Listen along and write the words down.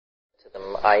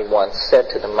I once said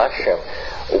to the mushroom,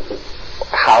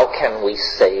 how can we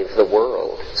save the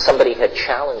world? Somebody had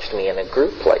challenged me in a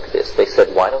group like this. They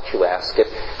said, why don't you ask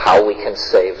it how we can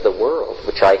save the world?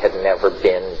 Which I had never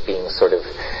been, being sort of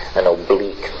an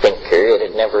oblique thinker. It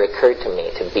had never occurred to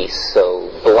me to be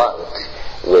so blunt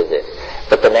with it.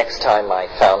 But the next time I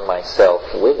found myself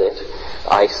with it,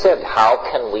 I said, how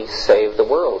can we save the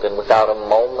world? And without a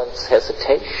moment's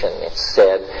hesitation, it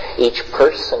said, each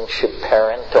person should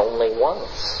parent only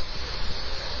once.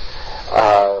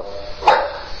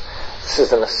 This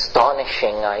is an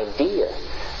astonishing idea.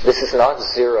 This is not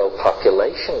zero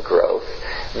population growth.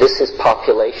 This is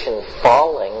population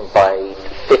falling by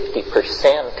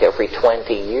 50% every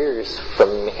 20 years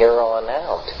from here on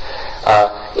out.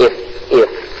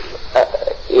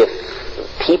 If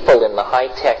people in the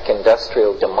high-tech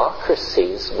industrial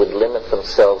democracies would limit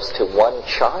themselves to one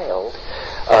child,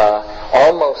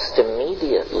 almost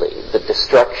immediately the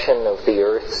destruction of the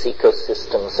Earth's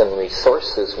ecosystems and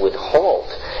resources would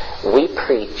halt. We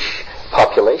preach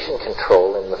population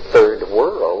control in the third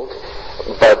world,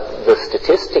 but the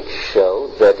statistics show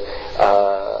that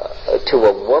to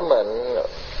a woman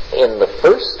in the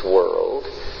first world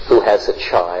who has a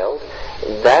child,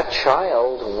 that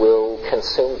child will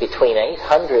consume between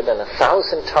 800 and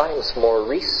 1,000 times more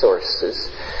resources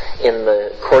in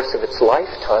the course of its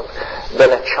lifetime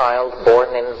than a child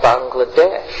born in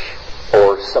Bangladesh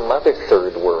or some other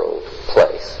third world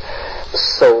place.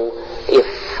 So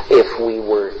if we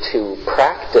were to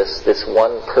practice this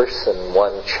one person,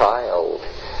 one child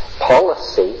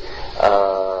policy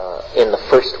in the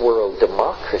first world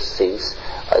democracies,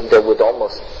 there would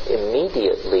almost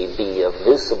immediately be a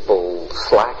visible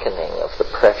slackening of the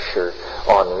pressure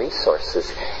on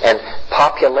resources. And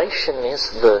population is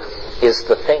the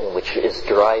thing which is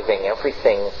driving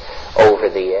everything over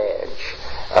the edge.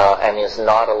 And is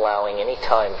not allowing any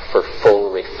time for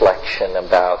full reflection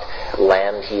about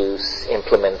land use,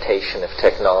 implementation of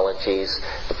technologies,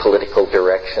 the political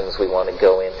directions we want to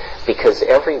go in. Because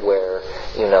everywhere,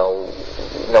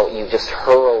 you just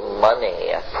hurl money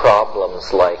at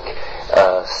problems like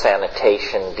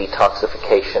sanitation,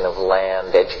 detoxification of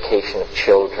land, education of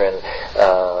children,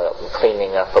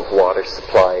 cleaning up of water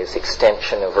supplies,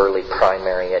 extension of early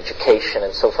primary education,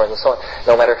 and so forth and so on.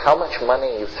 No matter how much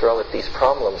money you throw at these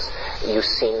problems, you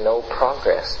see no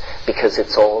progress because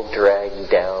it's all dragged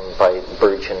down by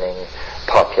burgeoning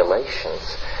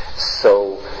populations.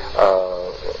 So,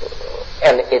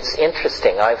 and it's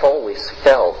interesting, I've always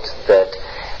felt that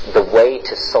the way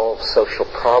to solve social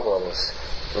problems,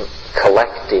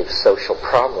 collective social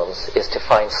problems, is to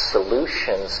find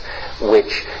solutions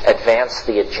which advance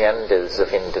the agendas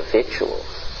of individuals.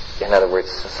 In other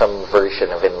words, some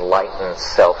version of enlightened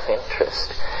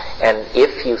self-interest. And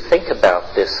if you think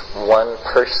about this one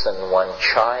person, one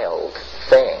child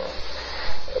thing,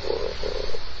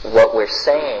 what we're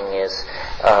saying is,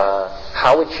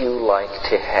 how would you like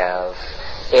to have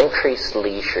increased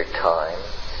leisure time,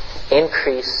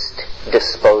 increased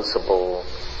disposable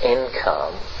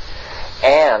income,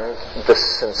 and the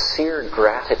sincere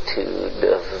gratitude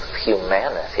of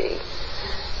humanity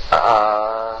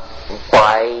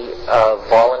by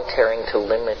volunteering to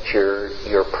limit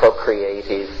your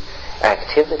procreative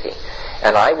activity?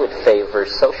 And I would favor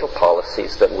social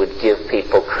policies that would give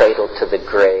people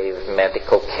cradle-to-the-grave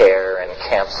medical care and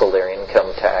cancel their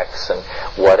income tax and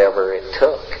whatever it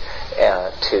took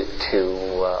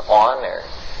to honor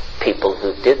people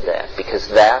who did that, because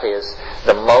that is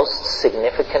the most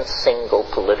significant single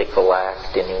political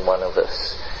act any one of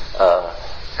us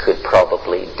could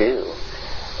probably do.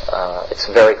 It's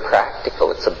very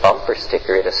practical. It's a bumper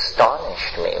sticker. It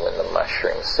astonished me when the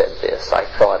mushroom said this. I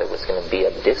thought it was going to be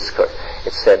a discourse.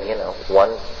 It said,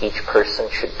 each person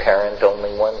should parent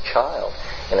only one child.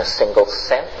 In a single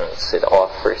sentence, it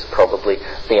offers probably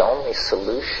the only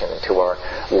solution to our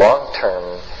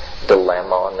long-term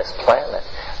dilemma on this planet.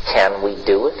 Can we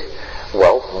do it?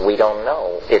 Well, we don't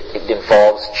know. It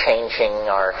involves changing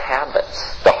our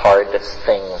habits, the hardest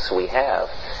things we have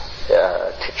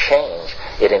to change.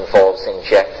 It involves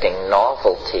injecting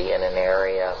novelty in an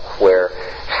area where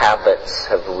habits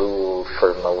have ruled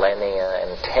for millennia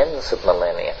and tens of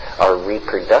millennia, our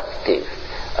reproductive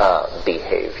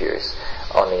behaviors.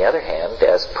 On the other hand,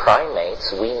 as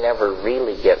primates, we never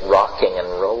really get rocking and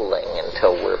rolling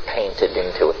until we're painted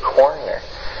into a corner.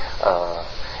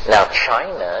 Now,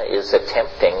 China is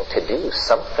attempting to do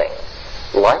something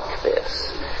like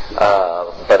this.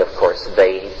 But of course,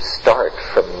 they start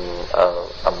from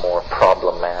a more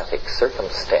problematic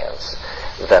circumstance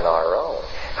than our own.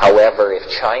 However, if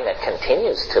China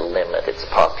continues to limit its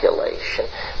population,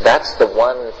 that's the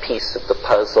one piece of the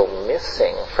puzzle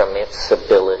missing from its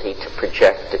ability to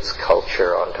project its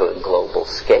culture onto a global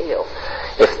scale.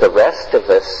 If the rest of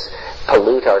us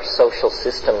pollute our social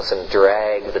systems and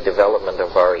drag the development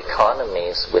of our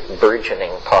economies with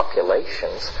burgeoning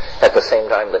populations, at the same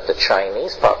time that the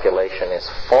Chinese population is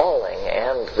falling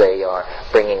and they are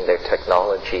bringing their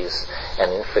technologies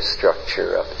and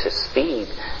infrastructure up to speed,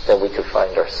 then we could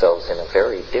find ourselves in a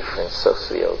very different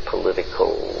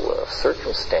socio-political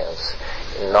circumstance,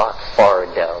 not far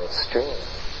downstream.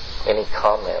 Any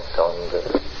comment on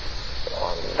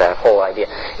that whole idea?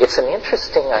 It's an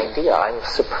interesting idea. I'm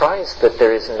surprised that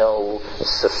there is no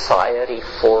society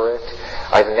for it.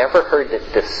 I've never heard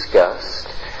it discussed.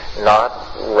 Not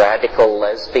radical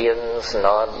lesbians,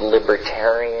 not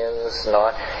libertarians,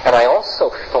 and I also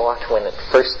thought when it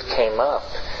first came up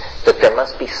that there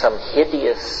must be some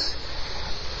hideous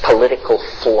political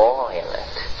flaw in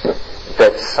it,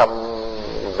 that some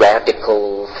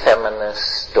radical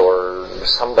feminist or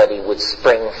somebody would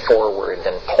spring forward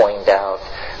and point out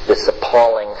this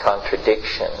appalling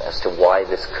contradiction as to why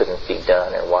this couldn't be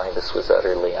done or why this was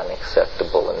utterly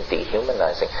unacceptable and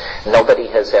dehumanizing. Nobody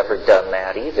has ever done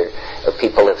that either.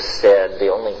 People have said, the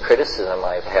only criticism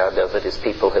I've had of it is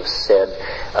people have said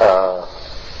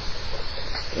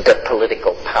that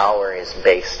political power is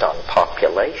based on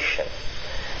population.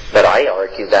 But I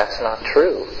argue that's not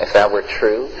true. If that were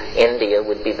true, India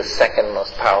would be the second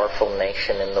most powerful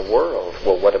nation in the world.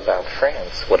 Well, what about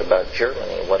France? What about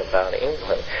Germany? What about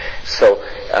England? So,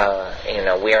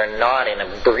 we are not in a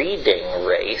breeding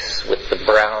race with the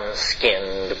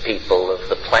brown-skinned people of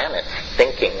the planet.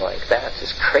 Thinking like that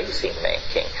is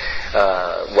crazy-making.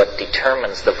 What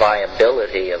determines the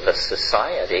viability of a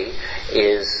society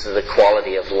is the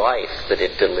quality of life that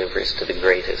it delivers to the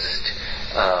greatest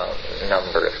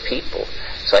number of people.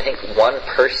 So I think one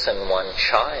person, one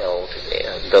child,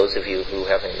 those of you who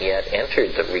haven't yet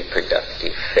entered the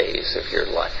reproductive phase of your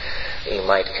life, you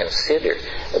might consider.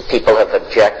 People have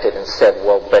objected and said,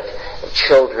 well, but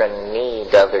children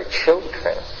need other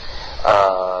children.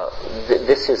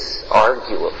 This is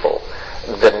arguable.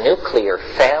 The nuclear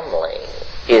family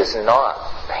is not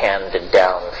handed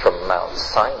down from Mount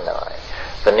Sinai.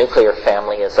 The nuclear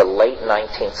family is a late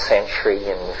 19th century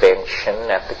invention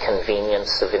at the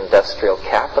convenience of industrial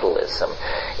capitalism.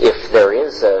 If there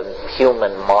is a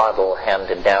human model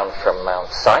handed down from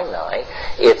Mount Sinai,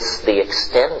 it's the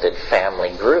extended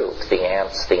family group, the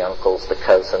aunts, the uncles, the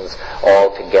cousins,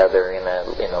 all together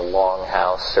in a long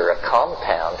house or a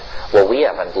compound. Well, we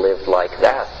haven't lived like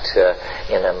that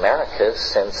in America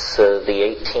since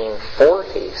the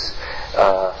 1840s.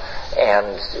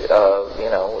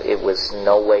 It was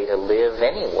no way to live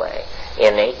anyway.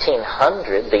 In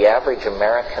 1800, the average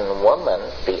American woman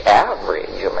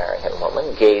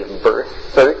gave birth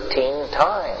 13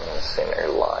 times in her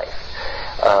life.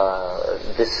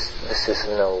 This is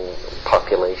no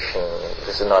population,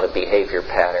 this is not a behavior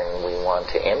pattern we want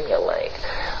to emulate.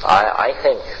 I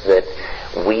think that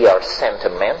we are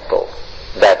sentimental,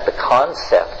 that the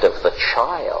concept of the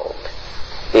child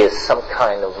is some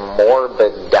kind of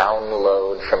morbid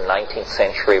download from 19th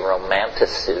century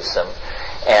romanticism,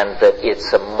 and that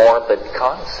it's a morbid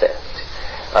concept.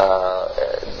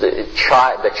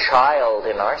 The child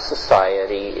in our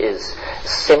society is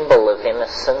symbol of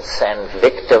innocence and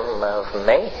victim of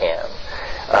mayhem.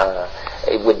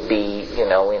 It would be,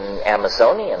 in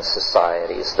Amazonian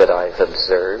societies that I've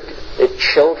observed,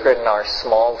 children are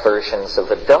small versions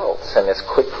of adults, and as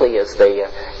quickly as they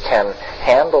can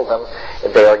handle them,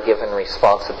 they are given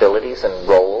responsibilities and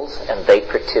roles, and they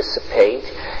participate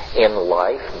in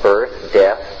life, birth,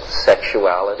 death,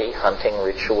 sexuality, hunting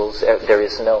rituals. There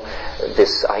is no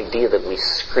this idea that we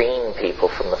screen people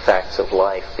from the facts of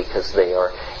life because they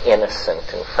are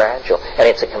innocent and fragile. And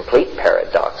it's a complete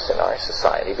paradox in our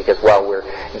society, because while we're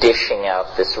dishing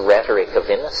out this rhetoric of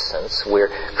innocence,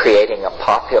 we're creating a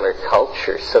popular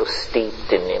culture so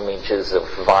steeped in images of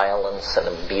violence and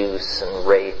abuse and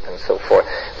rape and so forth,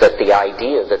 that the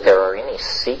idea that there are any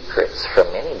secrets from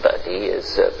anybody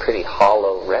is a pretty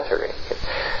hollow rhetoric.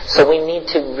 So we need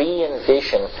to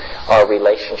re-envision our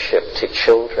relationship to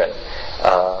children.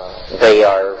 They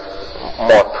are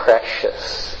more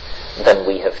precious than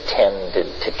we have tended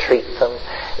to treat them.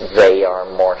 They are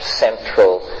more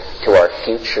central to our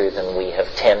future than we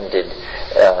have tended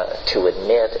to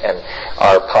admit. And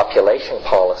our population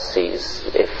policies,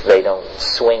 if they don't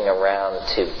swing around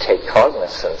to take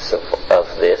cognizance of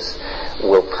this,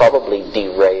 will probably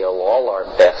derail all our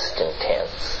best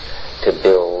intents to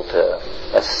build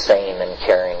a sane and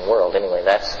caring world. Anyway,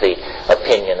 that's the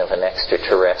opinion of an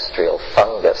extraterrestrial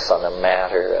fungus on a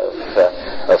matter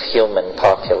of human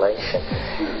population.